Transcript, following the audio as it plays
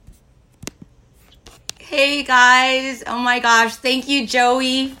Hey guys. Oh my gosh. Thank you,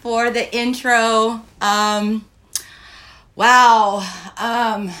 Joey, for the intro. Wow.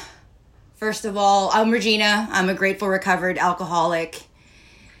 First of all, I'm Regina. I'm a grateful, recovered alcoholic.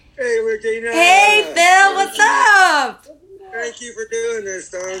 Hey, Regina. Hey, Phil. What's up? Thank you for doing this,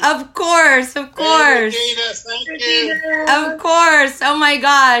 Don. Of course. Hey, Regina, thank you. Of course. Oh my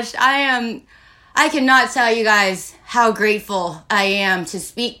gosh. I cannot tell you guys how grateful I am to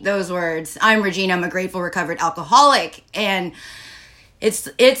speak those words. I'm Regina. I'm a grateful, recovered alcoholic. And this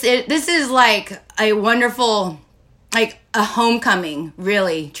is like a wonderful, like a homecoming,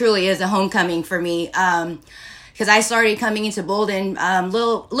 really, truly is a homecoming for me. Because I started coming into Bolden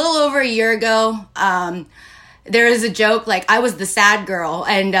little over a year ago. There is a joke, like I was the sad girl.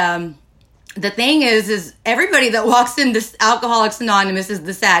 And the thing is everybody that walks in this Alcoholics Anonymous is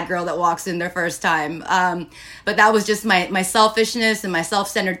the sad girl that walks in their first time. But that was just my selfishness and my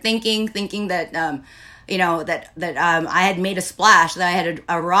self-centered thinking that, that I had made a splash, that I had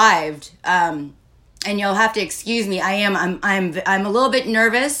arrived. And you'll have to excuse me. I'm a little bit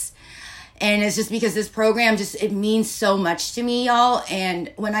nervous. And it's just because this program it means so much to me, y'all.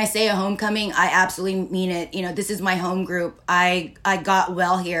 And when I say a homecoming, I absolutely mean it. You know, this is my home group. I got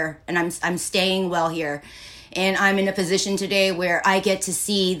well here, and I'm staying well here. And I'm in a position today where I get to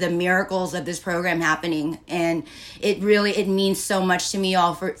see the miracles of this program happening. And it means so much to me,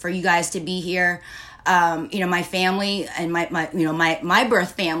 all for you guys to be here. My family and my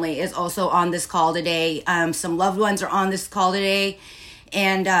birth family is also on this call today. Some loved ones are on this call today.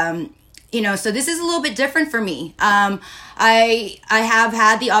 And, so this is a little bit different for me. I have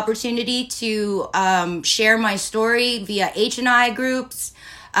had the opportunity to share my story via H&I groups,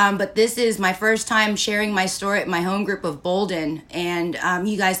 but this is my first time sharing my story at my home group of Bolden, and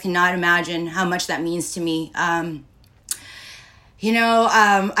you guys cannot imagine how much that means to me. I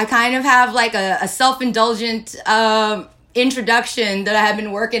kind of have like a self-indulgent introduction that I have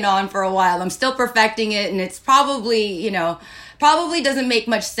been working on for a while. I'm still perfecting it, and it's probably doesn't make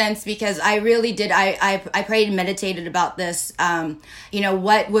much sense because I really did. I prayed and meditated about this.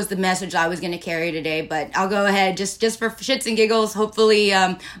 What was the message I was going to carry today? But I'll go ahead just for shits and giggles. Hopefully,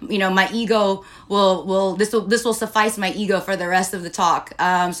 my ego this will suffice my ego for the rest of the talk.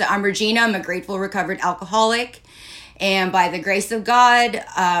 So I'm Regina. I'm a grateful, recovered alcoholic. And by the grace of God,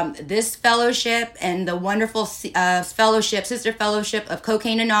 this fellowship and the wonderful sister fellowship of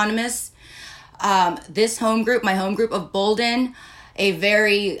Cocaine Anonymous, this home group, my home group of Bolden, a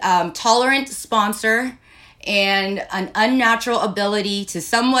very tolerant sponsor and an unnatural ability to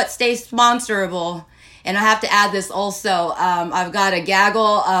somewhat stay sponsorable. And I have to add this also. I've got a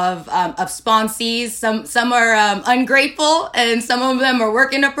gaggle of sponsees. Some are ungrateful, and some of them are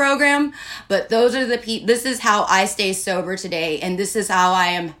working a program. But those are the people. This is how I stay sober today, and this is how I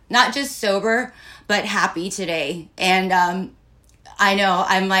am not just sober, but happy today. And I know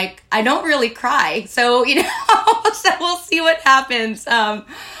I'm like, I don't really cry. So, so we'll see what happens. But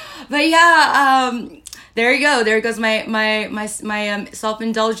yeah, there you go. There goes my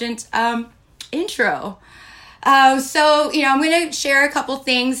self-indulgent, intro. So, I'm going to share a couple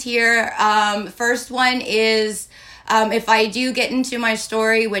things here. First one is, if I do get into my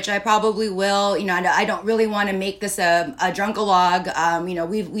story, which I probably will, I don't really want to make this a drunk-a-log.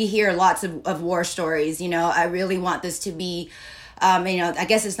 We hear lots of war stories. I really want this to be, I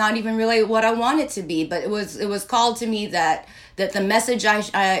guess it's not even really what I want it to be, but it was called to me that the message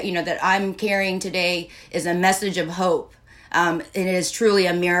that I'm carrying today is a message of hope. It is truly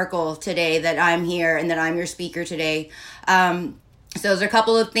a miracle today that I'm here and that I'm your speaker today. So there's a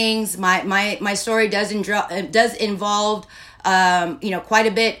couple of things. My story does involve quite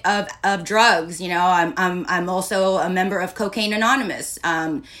a bit of drugs. I'm also a member of Cocaine Anonymous.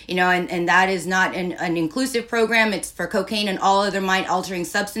 And that is not an inclusive program. It's for cocaine and all other mind altering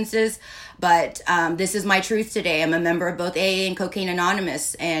substances. But this is my truth today. I'm a member of both AA and Cocaine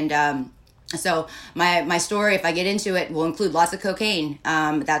Anonymous, and so my story, if I get into it, will include lots of cocaine.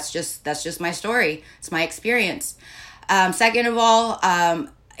 That's just my story. It's my experience. Second of all,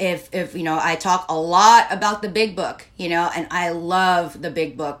 if I talk a lot about the big book, and I love the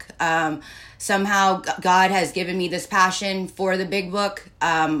big book. Somehow God has given me this passion for the big book.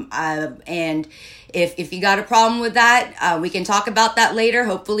 And if you got a problem with that, we can talk about that later.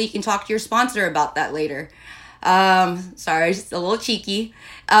 Hopefully you can talk to your sponsor about that later. Sorry, just a little cheeky.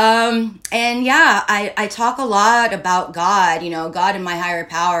 And yeah, I talk a lot about God, God and my higher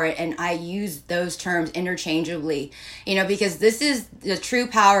power, and I use those terms interchangeably, because this is the true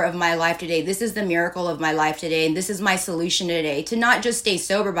power of my life today. This is the miracle of my life today. And this is my solution today to not just stay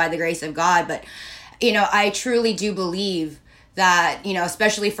sober by the grace of God, but, I truly do believe that,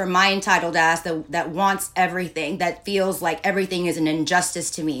 especially for my entitled ass that wants everything, that feels like everything is an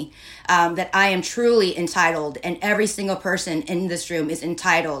injustice to me, that I am truly entitled, and every single person in this room is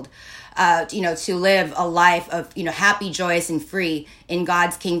entitled, to live a life of, happy, joyous, and free in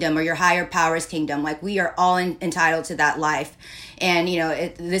God's kingdom or your higher power's kingdom. Like, we are all entitled to that life. And,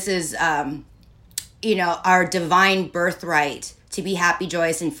 this is, our divine birthright to be happy,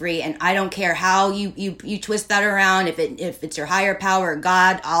 joyous, and free. And I don't care how you twist that around, if it's your higher power,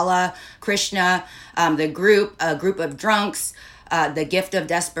 God, Allah, Krishna, a group of drunks, the gift of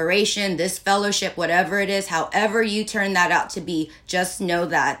desperation, this fellowship, whatever it is, however you turn that out to be, just know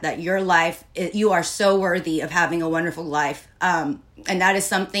that your life, you are so worthy of having a wonderful life. And that is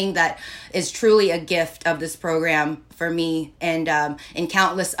something that is truly a gift of this program for me and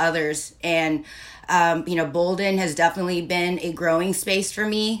countless others. And Bolden has definitely been a growing space for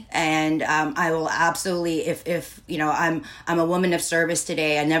me, and I will absolutely, if I'm a woman of service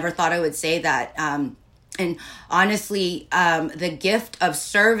today. I never thought I would say that, and honestly, the gift of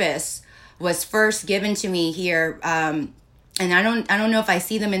service was first given to me here, and I don't know if I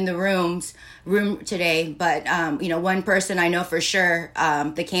see them in the room today, but one person I know for sure,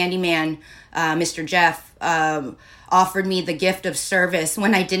 the Candyman, Mr. Jeff, offered me the gift of service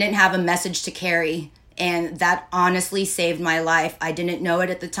when I didn't have a message to carry. And that honestly saved my life. I didn't know it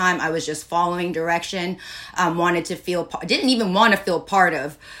at the time. I was just following direction, didn't even want to feel part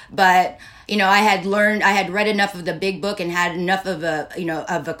of. But, I had read enough of the big book and had enough of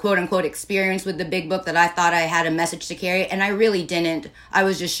a quote unquote experience with the big book that I thought I had a message to carry. And I really didn't. I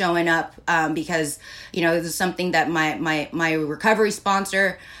was just showing up because, this is something that my recovery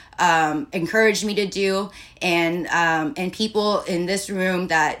sponsor encouraged me to do, and people in this room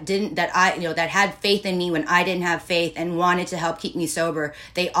that had faith in me when I didn't have faith and wanted to help keep me sober,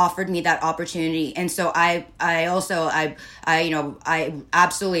 they offered me that opportunity. And so I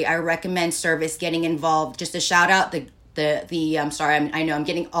absolutely recommend service, getting involved. Just a shout out, I'm sorry, I know I'm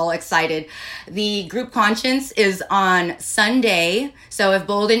getting all excited. The group Conscience is on Sunday. So if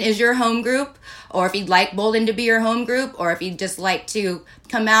Bolden is your home group, or if you'd like Bolden to be your home group, or if you'd just like to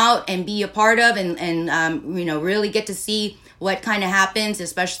come out and be a part of and really get to see what kind of happens,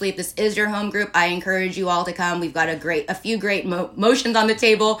 especially if this is your home group, I encourage you all to come. We've got a few great motions on the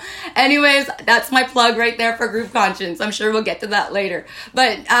table. Anyways, that's my plug right there for group Conscience. I'm sure we'll get to that later.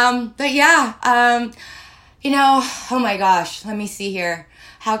 But yeah, oh my gosh, let me see here.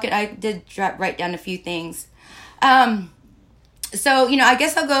 I did write down a few things. So, I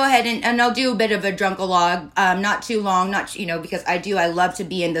guess I'll go ahead and I'll do a bit of a drunk-a-log, not too long, because I love to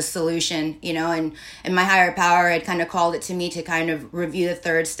be in the solution, and my higher power had kind of called it to me to kind of review the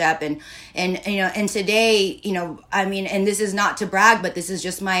third step. And today, and this is not to brag, but this is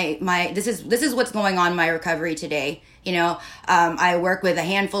just this is what's going on in my recovery today. I work with a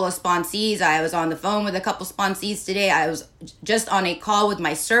handful of sponsees. I was on the phone with a couple sponsees today. I was just on a call with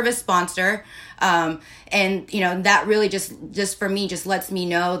my service sponsor. And that really just for me, just lets me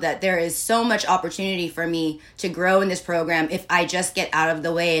know that there is so much opportunity for me to grow in this program if I just get out of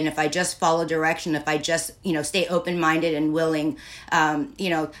the way, and if I just follow direction, if I just, stay open-minded and willing,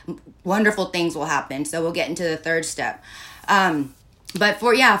 wonderful things will happen. So we'll get into the third step. But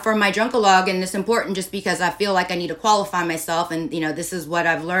for my drunk-a-log, and it's important just because I feel like I need to qualify myself, and, this is what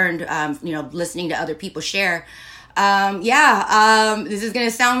I've learned, listening to other people share. This is going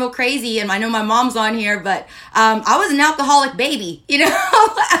to sound real crazy, and I know my mom's on here, but, I was an alcoholic baby, and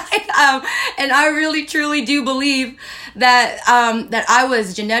I really truly do believe that I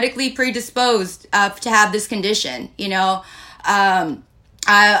was genetically predisposed, to have this condition,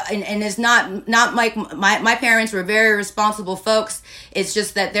 and it's not like my parents were very responsible folks. It's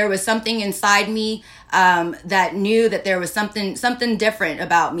just that there was something inside me, that knew that there was something different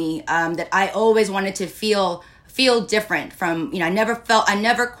about me, that I always wanted to feel different from, I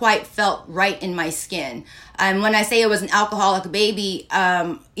never quite felt right in my skin. And when I say I was an alcoholic baby,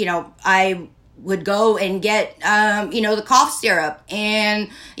 I would go and get, the cough syrup and,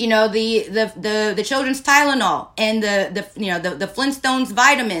 the children's Tylenol and the Flintstones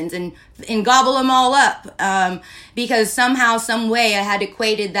vitamins and gobble them all up. Because somehow, some way I had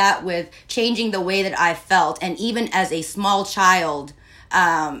equated that with changing the way that I felt. And even as a small child,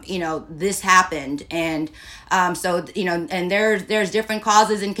 this happened. And, and there's different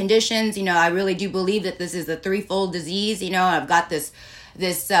causes and conditions. I really do believe that this is a threefold disease. I've got this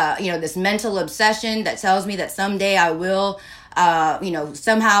mental obsession that tells me that someday I will,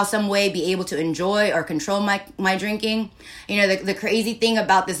 somehow, some way be able to enjoy or control my drinking. The crazy thing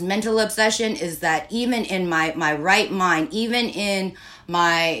about this mental obsession is that even in my right mind, even in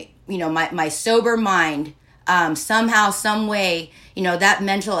my sober mind, somehow, some way, that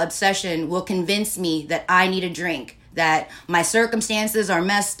mental obsession will convince me that I need a drink, that my circumstances are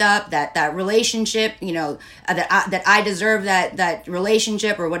messed up, that relationship, that I deserve that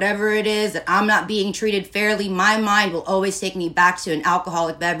relationship or whatever it is, that I'm not being treated fairly. My mind will always take me back to an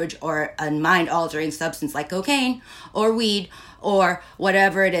alcoholic beverage or a mind-altering substance like cocaine or weed or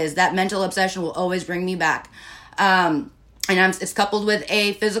whatever it is. That mental obsession will always bring me back. And it's coupled with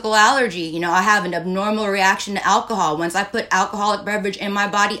a physical allergy. I have an abnormal reaction to alcohol. Once I put alcoholic beverage in my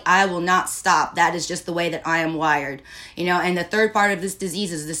body, I will not stop. That is just the way that I am wired. And the third part of this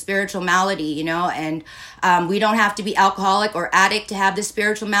disease is the spiritual malady, and we don't have to be alcoholic or addict to have this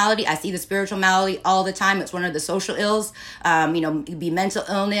spiritual malady. I see the spiritual malady all the time. It's one of the social ills. It could be mental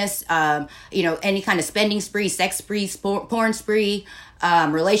illness, any kind of spending spree, sex spree, porn spree,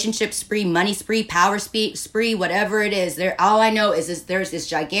 relationship spree, money spree, power spree, whatever it is. All I know is there's this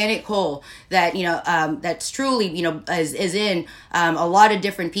gigantic hole that that's truly is in a lot of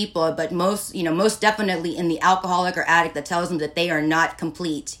different people, but most definitely in the alcoholic or addict that tells them that they are not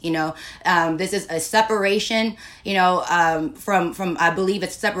complete. This is a separation. From I believe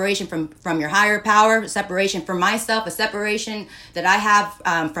it's separation from your higher power, separation from myself, a separation that I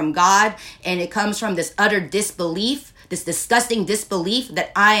have from God, and it comes from this utter disbelief. This disgusting disbelief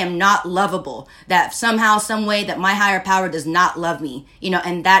that I am not lovable, that somehow, some way that my higher power does not love me,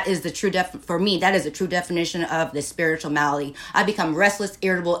 and that is the true for me, that is the true definition of the spiritual malady. I become restless,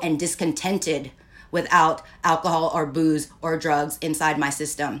 irritable, and discontented without alcohol or booze or drugs inside my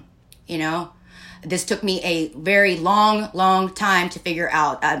system. This took me a very long time to figure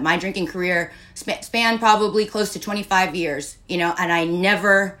out. My drinking career spanned probably close to 25 years, and I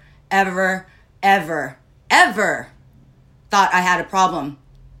never, ever thought I had a problem.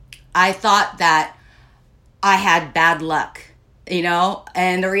 I thought that I had bad luck,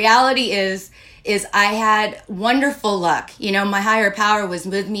 and the reality is I had wonderful luck. My higher power was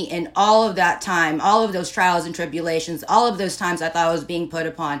with me in all of that time, all of those trials and tribulations, all of those times I thought I was being put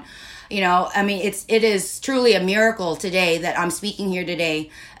upon. It is truly a miracle today that I'm speaking here today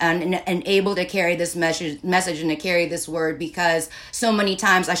and able to carry this message and to carry this word, because so many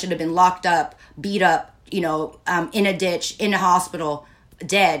times I should have been locked up, beat up, in a ditch, in a hospital,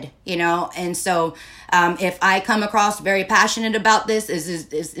 dead, and so if I come across very passionate about this,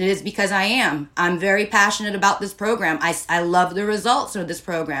 it is because I'm very passionate about this program. I love the results of this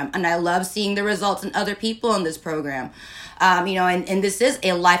program, and I love seeing the results in other people in this program. And this is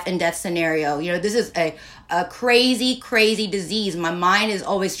a life and death scenario. This is a crazy disease. My mind is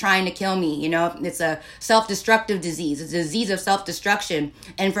always trying to kill me. It's a self-destructive disease. It's a disease of self-destruction.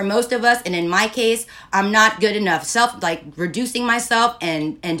 And for most of us, and in my case, I'm not good enough. Reducing myself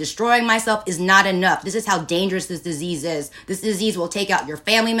and destroying myself is not enough. This is how dangerous this disease is. This disease will take out your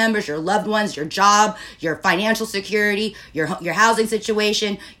family members, your loved ones, your job, your financial security, your housing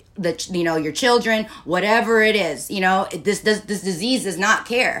situation, your children, whatever it is. This disease does not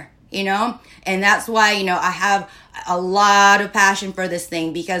care. And that's why, I have a lot of passion for this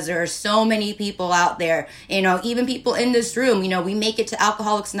thing, because there are so many people out there, even people in this room, we make it to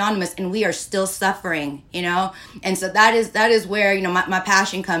Alcoholics Anonymous and we are still suffering, and so that is where, my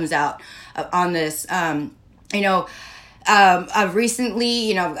passion comes out on this. I've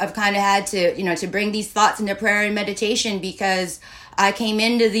recently, I've kind of had to, to bring these thoughts into prayer and meditation, because I came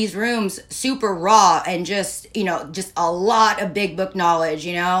into these rooms super raw and just a lot of big book knowledge,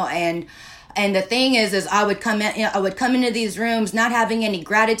 and the thing is I would come into these rooms not having any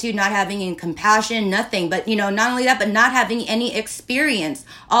gratitude, not having any compassion, nothing, but not only that, but not having any experience.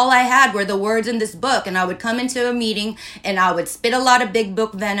 All I had were the words in this book, and I would come into a meeting and I would spit a lot of big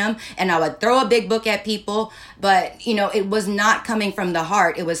book venom and I would throw a big book at people, but it was not coming from the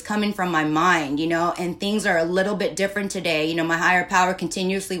heart. It was coming from my mind, and things are a little bit different today. My higher power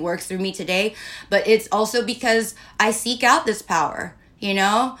continuously works through me today, but it's also because I seek out this power,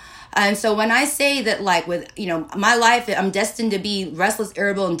 And so when I say that, with, my life, I'm destined to be restless,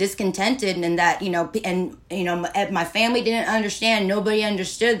 irritable, and discontented, and that, my family didn't understand, nobody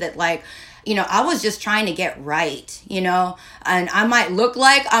understood that, I was just trying to get right, and I might look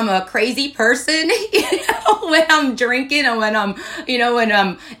like I'm a crazy person, when I'm drinking and when I'm, when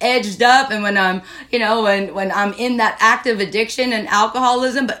I'm edged up and when I'm, when I'm in that active addiction and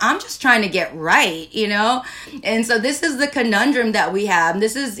alcoholism, but I'm just trying to get right, and so this is the conundrum that we have.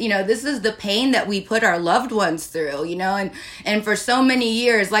 This is the pain that we put our loved ones through, and for so many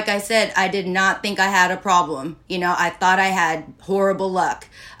years, like I said, I did not think I had a problem. I thought I had horrible luck.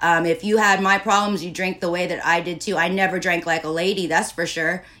 If you had my problems, you drink the way that I did too. I never drank like a lady, that's for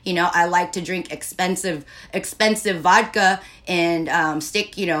sure. I like to drink expensive vodka and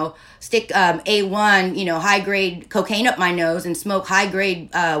stick, stick A1, high grade cocaine up my nose and smoke high grade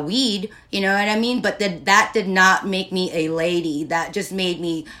weed, you know what I mean? But that did not make me a lady. That just made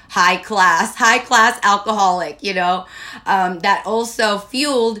me high class alcoholic, that also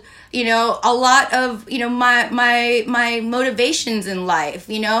fueled, a lot of, my motivations in life,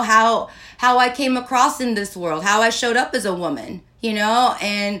 how I came across in this world, how I showed up as a woman,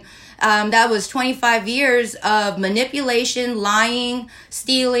 and that was 25 years of manipulation, lying,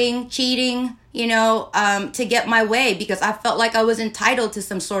 stealing, cheating, to get my way, because I felt like I was entitled to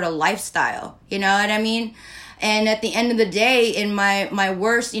some sort of lifestyle, you know what I mean? And at the end of the day, in my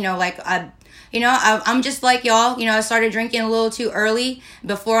worst, I'm just like y'all, I started drinking a little too early.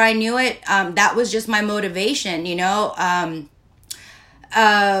 Before I knew it, that was just my motivation,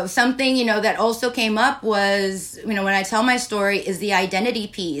 something, that also came up was, when I tell my story, is the identity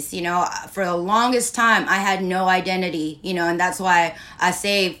piece. For the longest time, I had no identity, and that's why I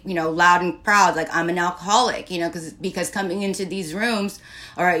say, loud and proud, like I'm an alcoholic, because coming into these rooms,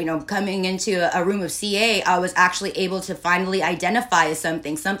 or, coming into a room of CA, I was actually able to finally identify as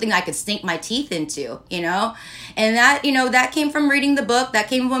something I could sink my teeth into, and that, that came from reading the book, that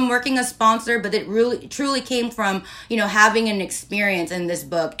came from working a sponsor, but it really truly came from, having an experience in this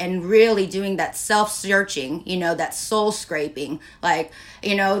book and really doing that self-searching, that soul scraping, like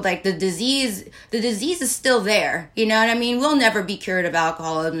the disease is still there, you know what I mean? We'll never be cured of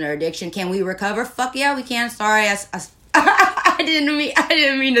alcoholism or addiction. Can we recover? Fuck yeah, we can. Sorry, I didn't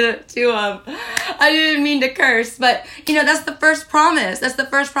mean to curse, but that's the first promise. That's the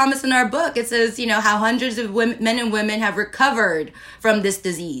first promise in our book. It says, how hundreds of men and women have recovered from this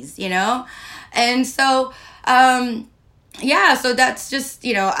disease, and so, so that's just,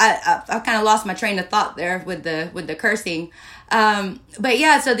 I kind of lost my train of thought there with the cursing. But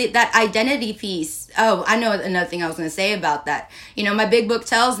yeah, so that identity piece. Oh, I know another thing I was going to say about that. My big book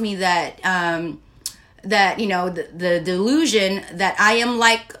tells me that, the delusion that I am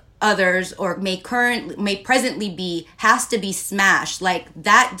like others or may presently be has to be smashed. Like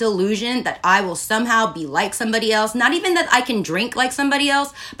that delusion that I will somehow be like somebody else, not even that I can drink like somebody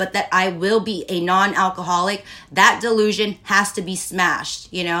else, but that I will be a non-alcoholic, that delusion has to be smashed.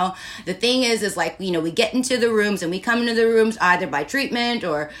 The thing is like, we get into the rooms and we come into the rooms either by treatment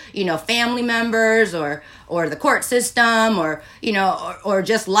or, family members or the court system or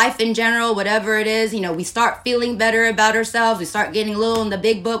just life in general, whatever it is, we start feeling better about ourselves. We start getting a little in the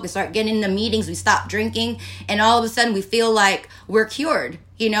big book. We start getting in the meetings. We stop drinking. And all of a sudden we feel like we're cured,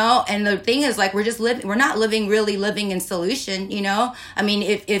 and the thing is like, we're not really living in solution, I mean,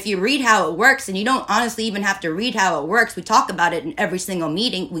 if you read how it works, and you don't honestly even have to read how it works. We talk about it in every single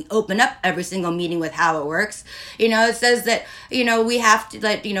meeting. We open up every single meeting with how it works. It says that, we have to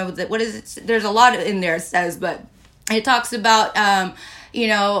let, that what is it? There's a lot in there it says, but it talks about,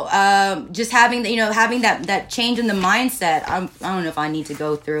 just having, having that change in the mindset. I don't know if I need to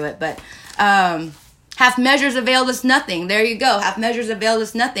go through it, but, half measures avail us nothing. There you go. Half measures avail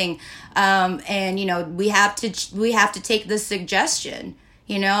us nothing. And, we have to take the suggestion,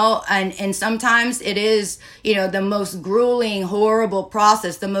 and sometimes it is, the most grueling, horrible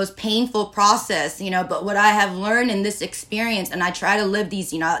process, the most painful process, but what I have learned in this experience, and I try to live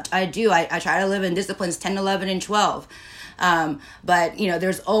these, I try to live in disciplines 10, 11, and 12. But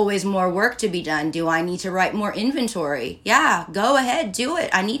there's always more work to be done. Do I need to write more inventory? Yeah, go ahead, do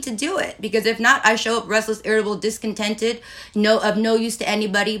it. I need to do it, because if not, I show up restless, irritable, discontented, of no use to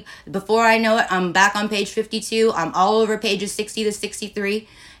anybody. Before I know it, I'm back on page 52. I'm all over pages 60 to 63,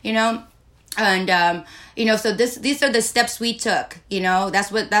 and, so these are the steps we took,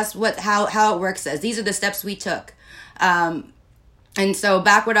 that's what, how it works says. These are the steps we took. And so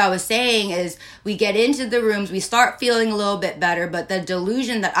back what I was saying is we get into the rooms, we start feeling a little bit better, but the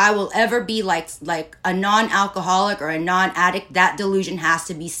delusion that I will ever be like a non-alcoholic or a non-addict, that delusion has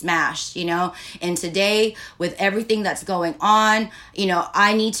to be smashed, And today with everything that's going on,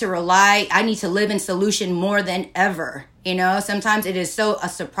 I need to live in solution more than ever. Sometimes it is so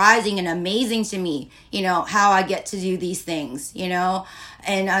surprising and amazing to me, how I get to do these things,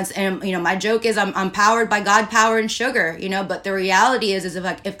 and my joke is I'm powered by God, power, and sugar, but the reality is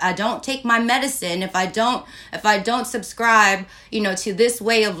if I don't take my medicine, if I don't subscribe, to this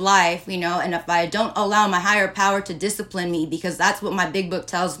way of life, and if I don't allow my higher power to discipline me, because that's what my big book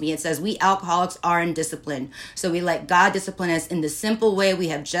tells me. It says we alcoholics are in discipline. So we let God discipline us in the simple way we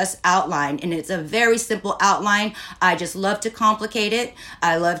have just outlined. And it's a very simple outline. I just love to complicate it.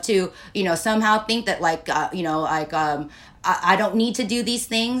 I love to, somehow think that I don't need to do these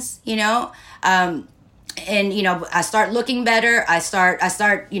things, and I start looking better. I start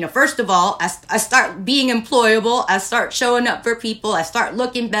first of all, I start being employable. I start showing up for people. I start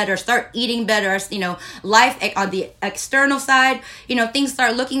looking better, start eating better. Life on the external side, things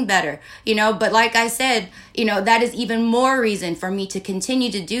start looking better. But like I said, that is even more reason for me to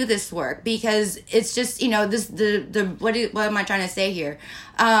continue to do this work, because it's just what am I trying to say here?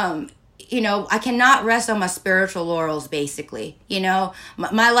 I cannot rest on my spiritual laurels, basically.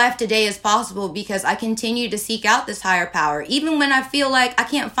 My life today is possible because I continue to seek out this higher power, even when I feel like I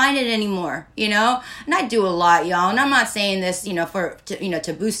can't find it anymore, and I do a lot, y'all. And I'm not saying this,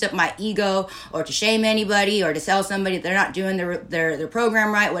 to boost up my ego or to shame anybody or to tell somebody they're not doing their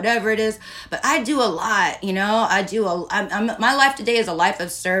program right, whatever it is. But I do a lot, my life today is a life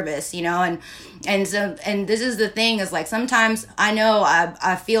of service, and this is the thing, is like, sometimes I know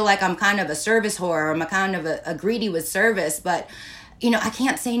I feel like I'm kind of a service whore, or I'm a kind of a greedy with service, but I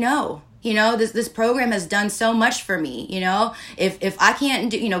can't say no. This program has done so much for me. If I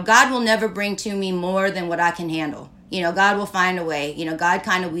can't do, God will never bring to me more than what I can handle. God will find a way. God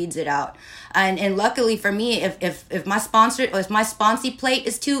kind of weeds it out. And luckily for me, if my sponsee plate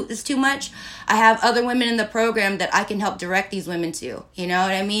is too much, I have other women in the program that I can help direct these women to. You know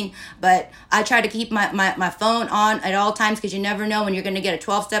what I mean? But I try to keep my phone on at all times, because you never know when you're going to get a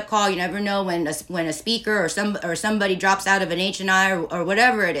 12-step call. You never know when a speaker or somebody drops out of an H&I or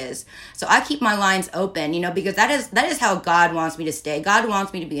whatever it is. So I keep my lines open, because that is how God wants me to stay. God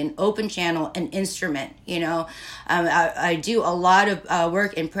wants me to be an open channel, an instrument. I do a lot of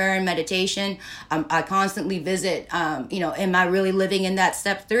work in prayer and meditation. I constantly visit, am I really living in that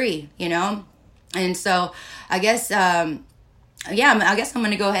step 3, And so I guess, I guess I'm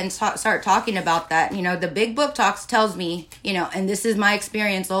going to go ahead and start talking about that. The big book tells me, and this is my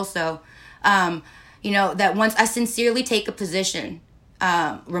experience also, that once I sincerely take a position,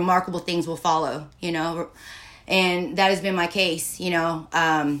 remarkable things will follow, and that has been my case,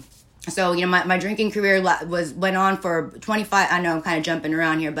 So, my drinking career went on for 25, I know I'm kind of jumping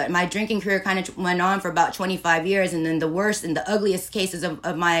around here, but my drinking career kind of went on for about 25 years. And then the worst and the ugliest cases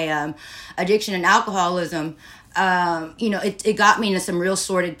of my addiction and alcoholism, it got me into some real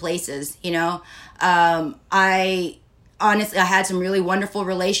sordid places, I had some really wonderful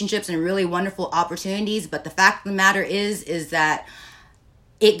relationships and really wonderful opportunities. But the fact of the matter is that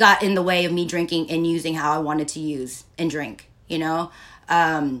it got in the way of me drinking and using how I wanted to use and drink,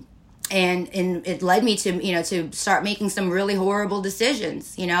 And it led me to start making some really horrible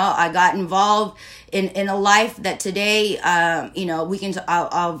decisions. I got involved in a life that today, I'll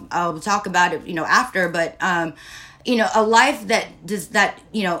talk about it, after, but, a life that does that,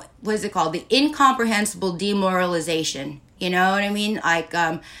 what is it called? The incomprehensible demoralization. You know what I mean? Like,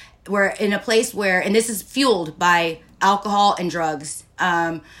 we're in a place where, and this is fueled by alcohol and drugs.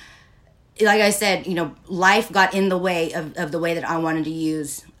 Like I said, life got in the way of the way that I wanted to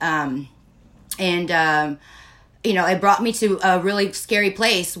use. It brought me to a really scary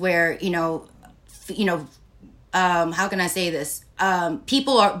place where, how can I say this?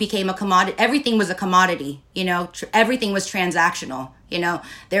 People became a commodity. Everything was a commodity, everything was transactional.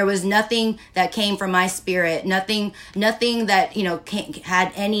 There was nothing that came from my spirit, nothing that,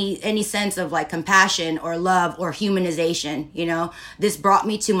 had any sense of like compassion or love or humanization. This brought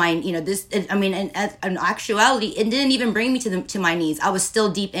me to my, in actuality, it didn't even bring me to my knees. I was still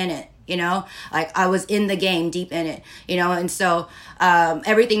deep in it. Like I was in the game, deep in it, and so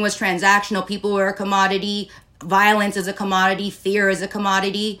everything was transactional. People were a commodity. Violence is a commodity. Fear is a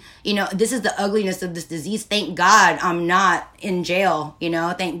commodity. This is the ugliness of this disease. Thank God I'm not in jail.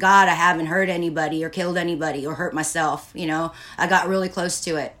 Thank God I haven't hurt anybody or killed anybody or hurt myself. I got really close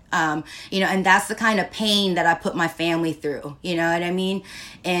to it. And that's the kind of pain that I put my family through. You know what I mean?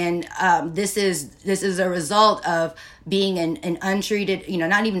 And this is a result of being an untreated,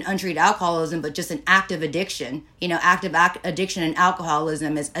 not even untreated alcoholism, but just an active addiction. Active addiction and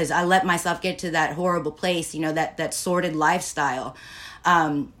alcoholism as I let myself get to that horrible place. That sordid lifestyle.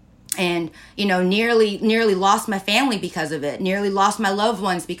 And nearly lost my family because of it, nearly lost my loved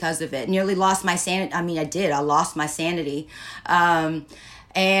ones because of it, nearly lost my sanity. I lost my sanity. So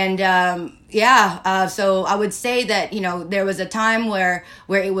I would say that, there was a time where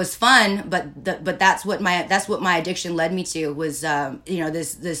it was fun, but that's what my addiction led me to was,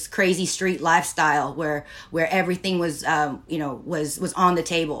 this crazy street lifestyle where everything was, was on the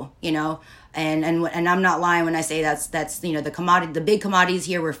table, And I'm not lying when I say that's the big commodities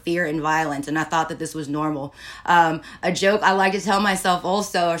here were fear and violence, and I thought that this was normal. A joke I like to tell myself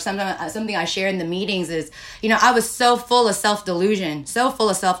also, or something I share in the meetings is, I was so full of self-delusion.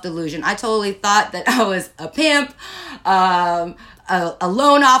 I totally thought that I was a pimp, a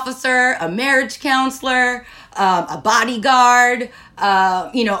loan officer, a marriage counselor, a bodyguard,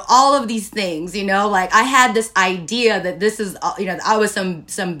 all of these things, like I had this idea that this is, I was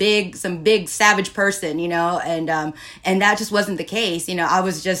some big savage person, and that just wasn't the case. I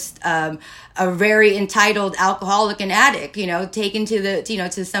was just, a very entitled alcoholic and addict, taken to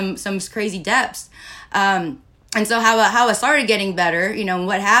to some crazy depths. And so how I started getting better, and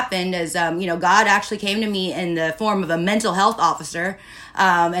what happened is, God actually came to me in the form of a mental health officer.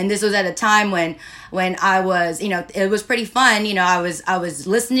 And this was at a time when I was, it was pretty fun. I was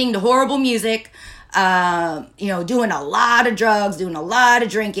listening to horrible music, doing a lot of drugs, doing a lot of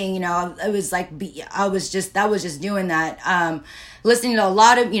drinking, it was like, I was just doing that. Listening to a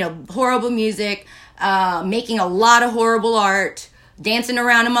lot of, horrible music, making a lot of horrible art, dancing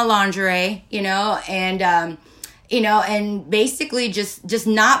around in my lingerie, and basically just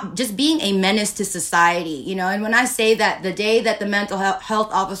being a menace to society, and when I say that, the day that the mental health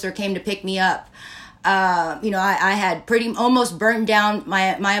officer came to pick me up, I had almost burned down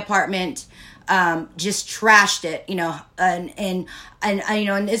my apartment, just trashed it, and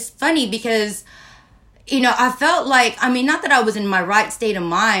it's funny because, I felt like, not that I was in my right state of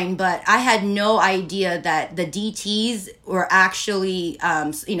mind, but I had no idea that the DTs were actually,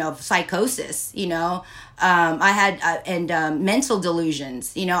 psychosis, I had, mental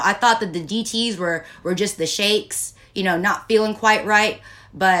delusions, I thought that the DTs were just the shakes, not feeling quite right.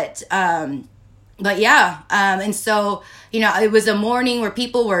 But yeah, and so, it was a morning where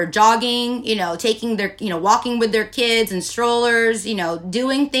people were jogging, taking their, walking with their kids and strollers,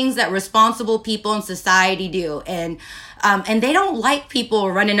 doing things that responsible people in society do. And they don't like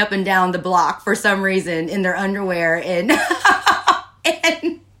people running up and down the block for some reason in their underwear and,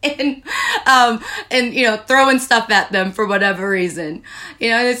 and throwing stuff at them for whatever reason.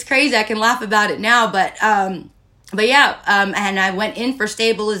 It's crazy. I can laugh about it now, but yeah, and I went in for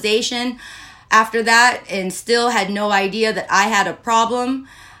stabilization after that and still had no idea that I had a problem.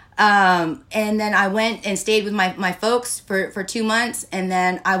 And then I went and stayed with my folks for 2 months. And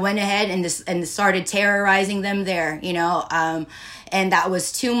then I went ahead and started terrorizing them there, and that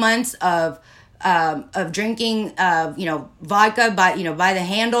was 2 months of drinking, vodka by the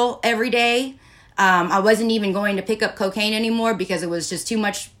handle every day. I wasn't even going to pick up cocaine anymore because it was just too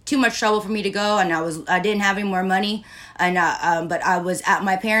much trouble for me to go, and I didn't have any more money, and but I was at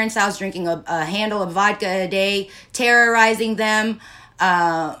my parents' house drinking a handle of vodka a day, terrorizing them,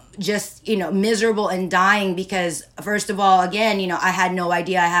 just miserable and dying because, first of all, again, I had no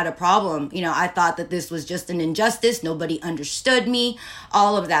idea I had a problem. I thought that this was just an injustice, nobody understood me,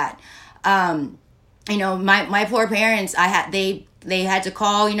 all of that. My poor parents, they had to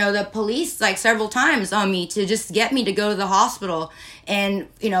call, the police like several times on me to just get me to go to the hospital. And,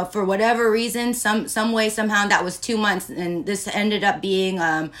 for whatever reason, some way, somehow that was 2 months. And this ended up being,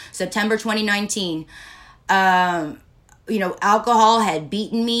 September, 2019. Alcohol had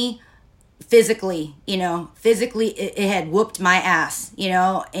beaten me physically, it had whooped my ass,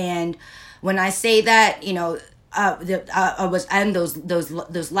 and when I say that, I was in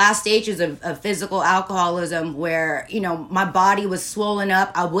those last stages of physical alcoholism where, my body was swollen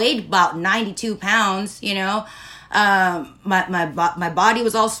up. I weighed about 92 pounds, my body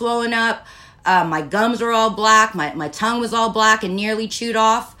was all swollen up. My gums were all black. My tongue was all black and nearly chewed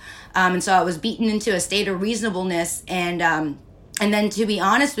off. And so I was beaten into a state of reasonableness. And then, to be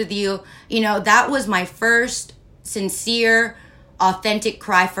honest with you, that was my first sincere, authentic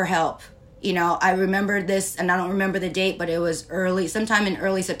cry for help. I remember this, and I don't remember the date, but it was sometime in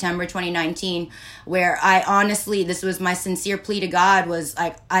early September 2019, where I honestly, this was my sincere plea to God, was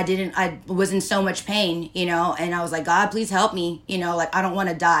like, I was in so much pain, and I was like, God, please help me, like, I don't want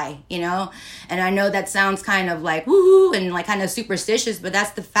to die, and I know that sounds kind of like woo and like kind of superstitious, but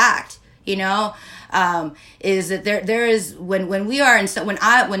that's the fact, is that there is when we are in so much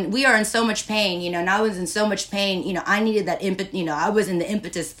pain, and I was in so much pain, I needed that I was in the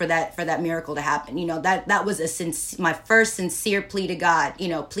impetus for that miracle to happen. That was my first sincere plea to God,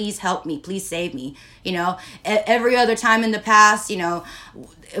 please help me, please save me. Every other time in the past, it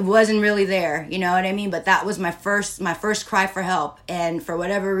wasn't really there, you know what I mean? But that was my first cry for help. And for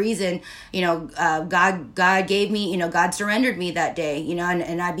whatever reason, God gave me, God surrendered me that day,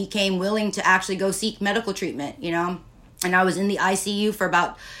 and I became willing to actually go seek medical treatment, and I was in the ICU for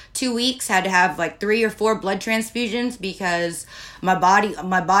about 2 weeks, had to have like 3 or 4 blood transfusions because my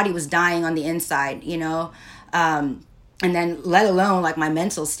body was dying on the inside, and then let alone like my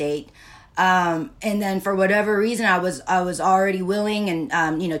mental state. And then for whatever reason, I was already willing and,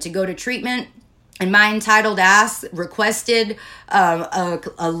 to go to treatment. and my entitled ass requested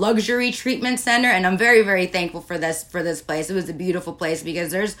a luxury treatment center, and I'm very, very thankful for this place. It was a beautiful place,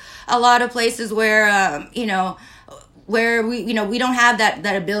 because there's a lot of places where where we don't have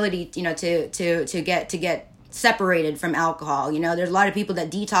that ability, to get separated from alcohol. There's a lot of people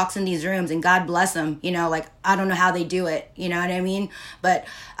that detox in these rooms, and God bless them. Like, I don't know how they do it. You know what I mean? But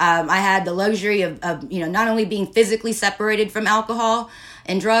I had the luxury of not only being physically separated from alcohol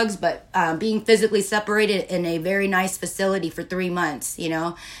and drugs, but being physically separated in a very nice facility for 3 months.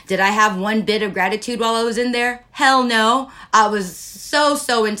 Did I have one bit of gratitude while I was in there? Hell no. I was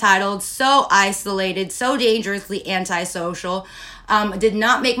so entitled, so isolated, so dangerously antisocial. Did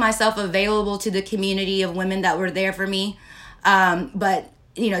not make myself available to the community of women that were there for me. But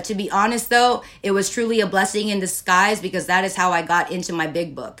to be honest, though, it was truly a blessing in disguise, because that is how I got into my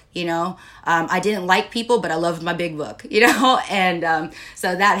big book. I didn't like people, but I loved my big book, and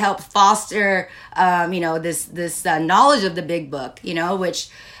so that helped foster, this knowledge of the big book,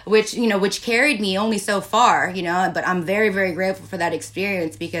 which carried me only so far, but I'm very, very grateful for that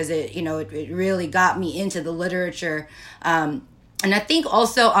experience, because it really got me into the literature. And I think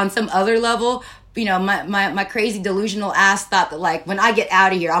also on some other level, my crazy delusional ass thought that, like, when I get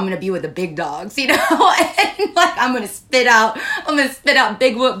out of here, I'm going to be with the big dogs, and like, I'm going to spit out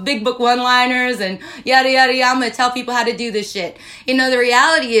big book one-liners and yada, yada, yada. I'm going to tell people how to do this shit. The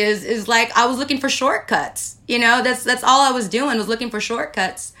reality is like, I was looking for shortcuts, that's all I was doing, was looking for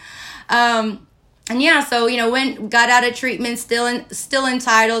shortcuts. And yeah, so, got out of treatment, still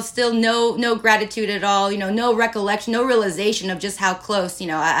entitled, still no gratitude at all, no recollection, no realization of just how close,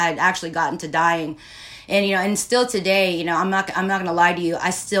 I'd actually gotten to dying. And, and still today, I'm not going to lie to you.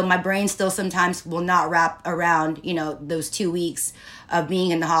 My brain still sometimes will not wrap around, those 2 weeks of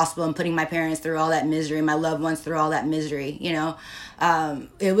being in the hospital and putting my parents through all that misery, my loved ones through all that misery,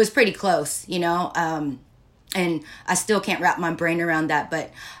 it was pretty close, and I still can't wrap my brain around that.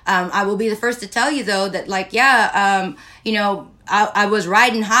 But I will be the first to tell you, though, that, like, I was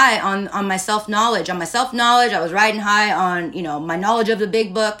riding high on my self-knowledge. I was riding high on, my knowledge of the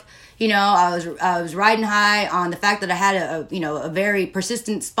big book. I was riding high on the fact that I had a very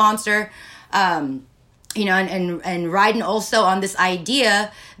persistent sponsor, and riding also on this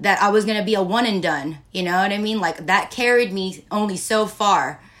idea that I was going to be a one and done. You know what I mean? Like, that carried me only so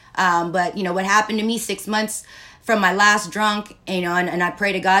far. But what happened to me 6 months from my last drunk, and I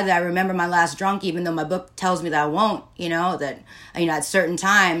pray to God that I remember my last drunk, even though my book tells me that I won't, that, at certain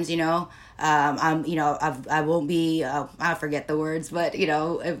times, I won't be, I forget the words, but,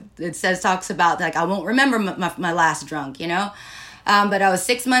 it talks about, like, I won't remember my last drunk, but I was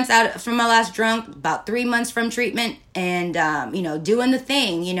 6 months out from my last drunk, about 3 months from treatment, and, doing the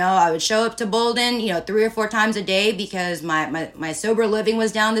thing. I would show up to Bolden, 3 or 4 times a day, because my sober living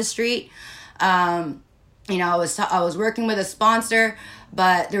was down the street. I was working with a sponsor,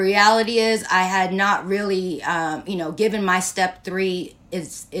 but the reality is I had not really, given my step 3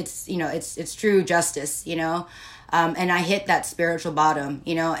 it's true justice, and I hit that spiritual bottom,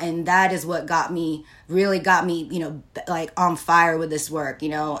 and that is what really got me, like, on fire with this work,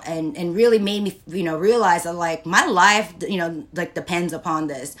 and really made me, realize that, like, my life, like, depends upon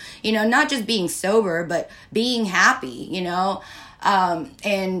this, not just being sober, but being happy, and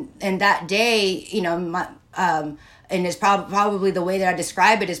that day, my, and it's probably the way that I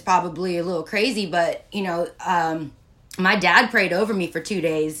describe it is probably a little crazy, but, my dad prayed over me for 2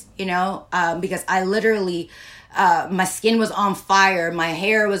 days, because I literally, my skin was on fire. My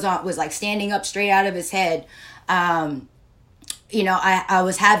hair was like standing up straight out of his head. I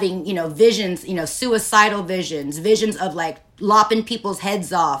was having, visions, suicidal visions of, like, lopping people's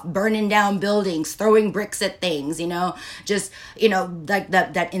heads off, burning down buildings, throwing bricks at things, just, like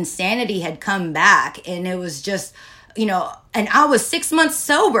that insanity had come back. And it was just, and I was 6 months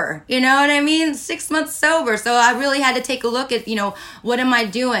sober, you know what I mean? 6 months sober. So I really had to take a look at, what am I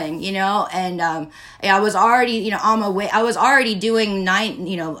doing, and, I was already, on my way. I was already doing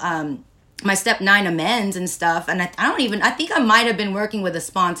my step 9 amends and stuff. And I think I might've been working with a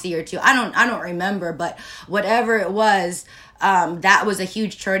sponsee or two. I don't remember, but whatever it was, that was a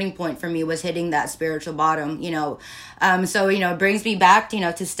huge turning point for me, was hitting that spiritual bottom, so, it brings me back,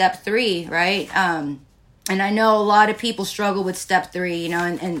 to step 3, right? And I know a lot of people struggle with step 3,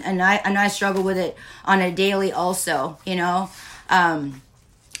 and I struggle with it on a daily also,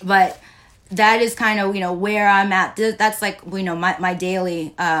 but that is kind of, where I'm at. That's like, my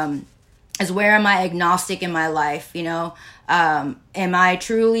daily, is where am I agnostic in my life, am I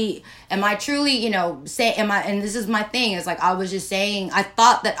truly, say, and this is my thing, is like, I was just saying, I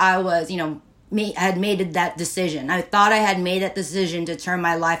thought that I was, had made that decision. I thought I had made that decision to turn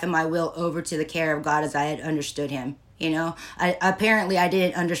my life and my will over to the care of God as I had understood him. Apparently I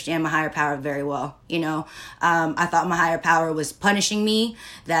didn't understand my higher power very well. I thought my higher power was punishing me,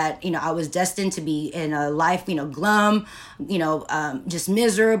 that, I was destined to be in a life, glum, just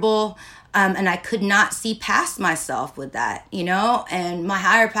miserable. And I could not see past myself with that, and my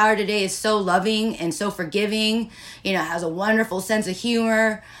higher power today is so loving and so forgiving, has a wonderful sense of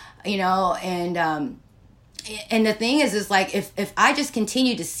humor, and the thing is like, if I just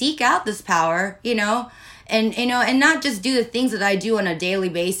continue to seek out this power, and not just do the things that I do on a daily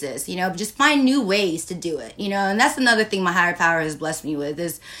basis, but just find new ways to do it, and that's another thing my higher power has blessed me with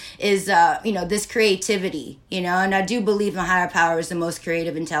is this creativity, and I do believe my higher power is the most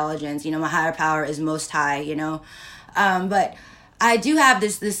creative intelligence, my higher power is most high, but I do have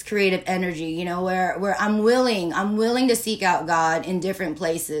this creative energy, where I'm willing to seek out God in different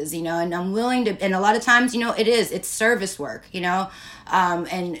places, and I'm willing to, and a lot of times, it's service work, and,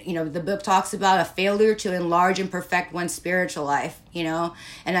 the book talks about a failure to enlarge and perfect one's spiritual life, and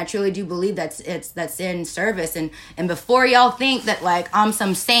I truly do believe that's in service. And before y'all think that like I'm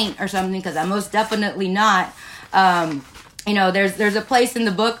some saint or something, because I'm most definitely not, there's a place in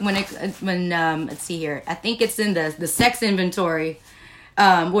the book when let's see here, I think it's in the sex inventory,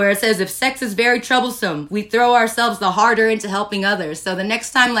 where it says, if sex is very troublesome, we throw ourselves the harder into helping others. So the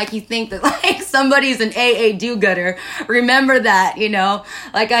next time, like, you think that like somebody's an AA do-gooder, remember that,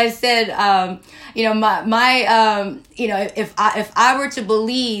 like I said, if I were to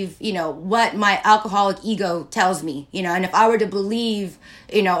believe, what my alcoholic ego tells me, and if I were to believe,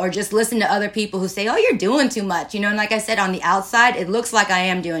 or just listen to other people who say, oh, you're doing too much, and like I said, on the outside, it looks like I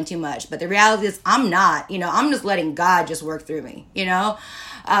am doing too much, but the reality is I'm not, I'm just letting God just work through me, and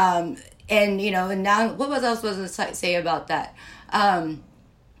now what was I supposed to say about that?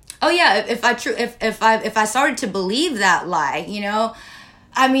 If I started to believe that lie,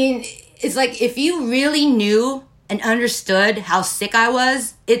 I mean, it's like, if you really knew and understood how sick I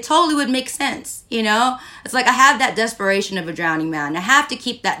was, it totally would make sense, It's like I have that desperation of a drowning man. I have to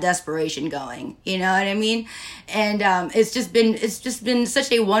keep that desperation going, you know what I mean? And it's just been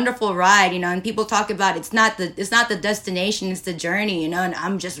such a wonderful ride, and people talk about it's not the destination, it's the journey, and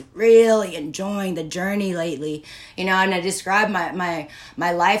I'm just really enjoying the journey lately, and I describe my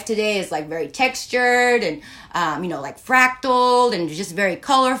life today as like very textured and like fractaled and just very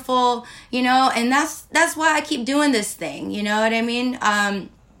colorful, and that's why I keep doing this thing, you know what I mean?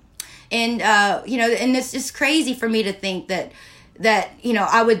 And it's just crazy for me to think that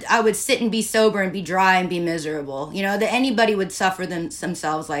I would sit and be sober and be dry and be miserable, that anybody would suffer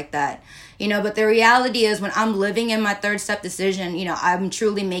themselves like that, but the reality is when I'm living in my third step decision, I'm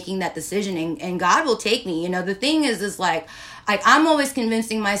truly making that decision, and God will take me. The thing is like I'm always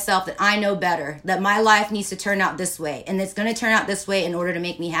convincing myself that I know better, that my life needs to turn out this way, and it's going to turn out this way in order to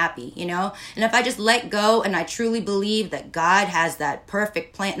make me happy, and if I just let go and I truly believe that God has that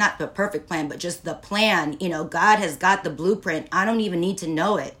perfect plan, not the perfect plan, but just the plan, God has got the blueprint. I don't even need to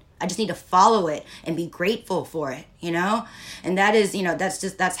know it. I just need to follow it and be grateful for it, and that is,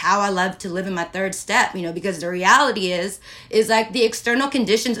 that's how I love to live in my third step, because the reality is like the external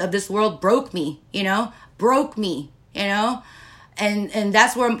conditions of this world broke me, and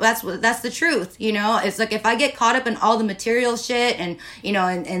that's the truth, it's like, if I get caught up in all the material shit and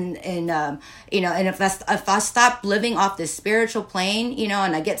if I stop living off this spiritual plane,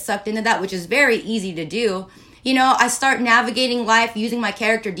 and I get sucked into that, which is very easy to do, I start navigating life using my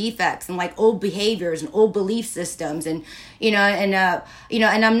character defects and like old behaviors and old belief systems, and and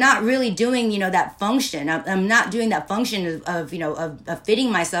I'm not really doing that function. I'm not doing that function of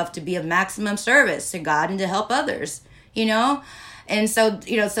fitting myself to be of maximum service to God and to help others, and so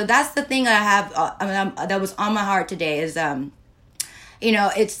so that's the thing I have that was on my heart today is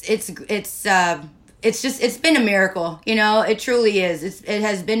it's been a miracle, it truly is. It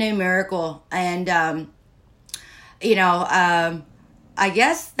has been a miracle, and I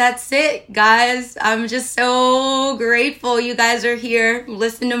guess that's it, guys. I'm just so grateful you guys are here,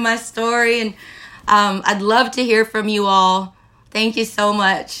 listen to my story, and I'd love to hear from you all. Thank you so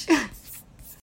much.